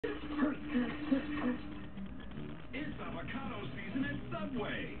It's avocado season at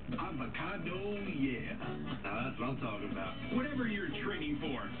Subway. Avocado, yeah. Now that's what I'm talking about. Whatever you're training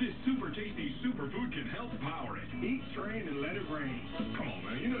for, this super tasty superfood can help power it. Eat, train, and let it rain. Come on,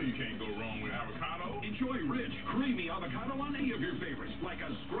 man. You know you can't go wrong with avocado. Enjoy rich, creamy avocado on any of your favorites, like a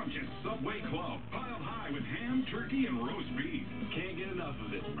scrumptious Subway club, piled high with ham, turkey, and roast beef. Can't get enough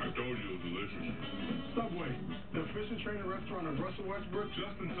of it. I told you it was delicious. Subway, the efficient training restaurant of Russell Westbrook,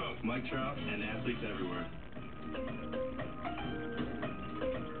 Justin Tubbs, Mike Trout, and athletes everywhere.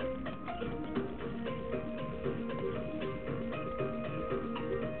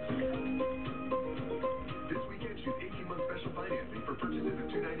 This weekend, choose 18-month special financing for purchases of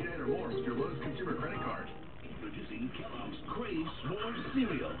 $2.99 or more with your Lowe's consumer credit card. Introducing Kellogg's Crave S'mores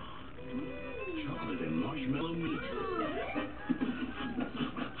cereal. Chocolate and marshmallow meat.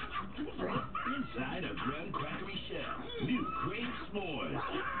 Inside a graham crackery shell. New Crave S'mores.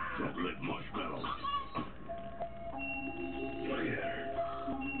 Chocolate marshmallow.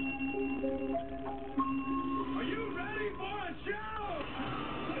 are you ready for a show?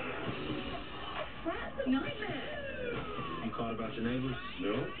 That's a nightmare. You called about your neighbors?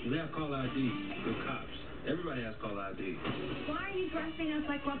 No? We have call ID. We're cops. Everybody has call ID. Why are you dressing us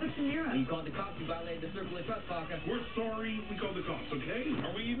like Robert De Niro? You called the cops, you violated the circle of trust, Parker. We're sorry we called the cops, okay?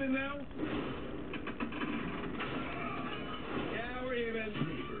 Are we even now? Yeah, we're even.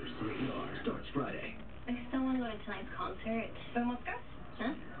 Neighbors 3R starts Friday. I still want to go to tonight's concert. Vamos go.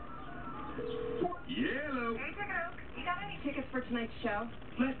 Huh? Yellow. Hey, Ticket Oak. You got any tickets for tonight's show?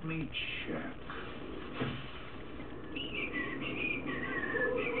 Let me check.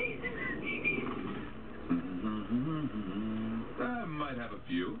 I might have a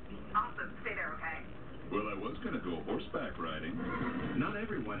few. Awesome. Stay there, okay? Well, I was going to go horseback riding. Not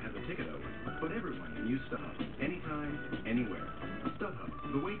everyone has a ticket open, but everyone can use StubHub. Anytime, anywhere. StubHub,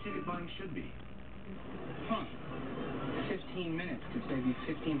 the way ticket buying should be. Huh. 15 minutes could save you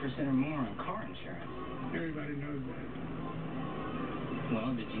 15% or more on car insurance. Everybody knows that.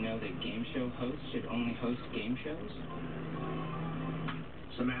 Well, did you know that game show hosts should only host game shows?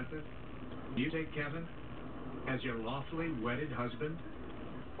 Samantha, do you take Kevin as your lawfully wedded husband?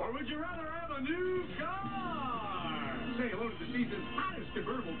 Or would you rather have a new car? Say hello to the season's hottest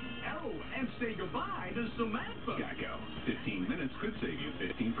convertible. Oh, and say goodbye to Samantha. Geico. 15 minutes could save you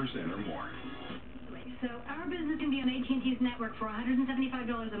 15% or more. So our business can be on AT&T's network for $175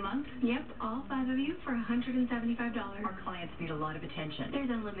 a month. Yep, all 5 of you for $175. Our clients need a lot of attention. There's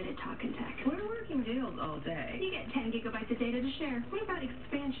unlimited talk and text. We're working deals all day. You get 10 gigabytes of data to share. What about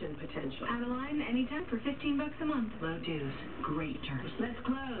expansion potential? Out of line anytime for $15 a month. Low dues, great terms. Let's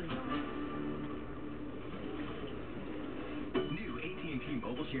close. New AT&T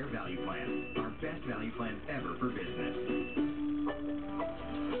Mobile Share Value Plan. Our best value plan ever for business.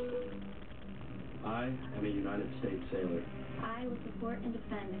 I am a United States sailor, I will support and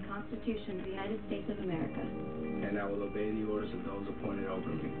defend the Constitution of the United States of America. and I will obey the orders of those appointed over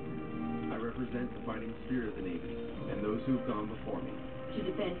me. I represent the fighting spirit of the Navy and those who have gone before me. To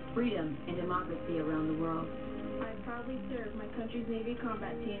defend freedom and democracy around the world. I proudly serve my country's Navy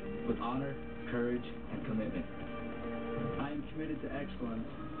combat team. With honor, courage, and commitment. I am committed to excellence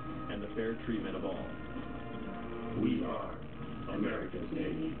and the fair treatment of all. We are America's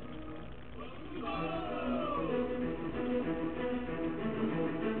Navy.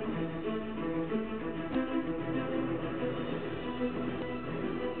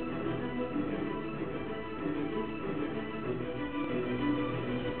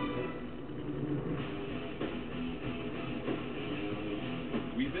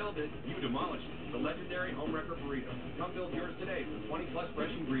 We build it, you demolish it. The legendary home wrecker burrito. Come build yours today with 20-plus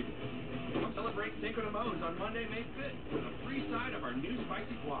fresh ingredients. Come celebrate Cinco de Mo's on Monday, May 5th with a free side of our new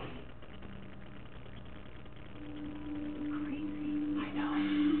spicy guac.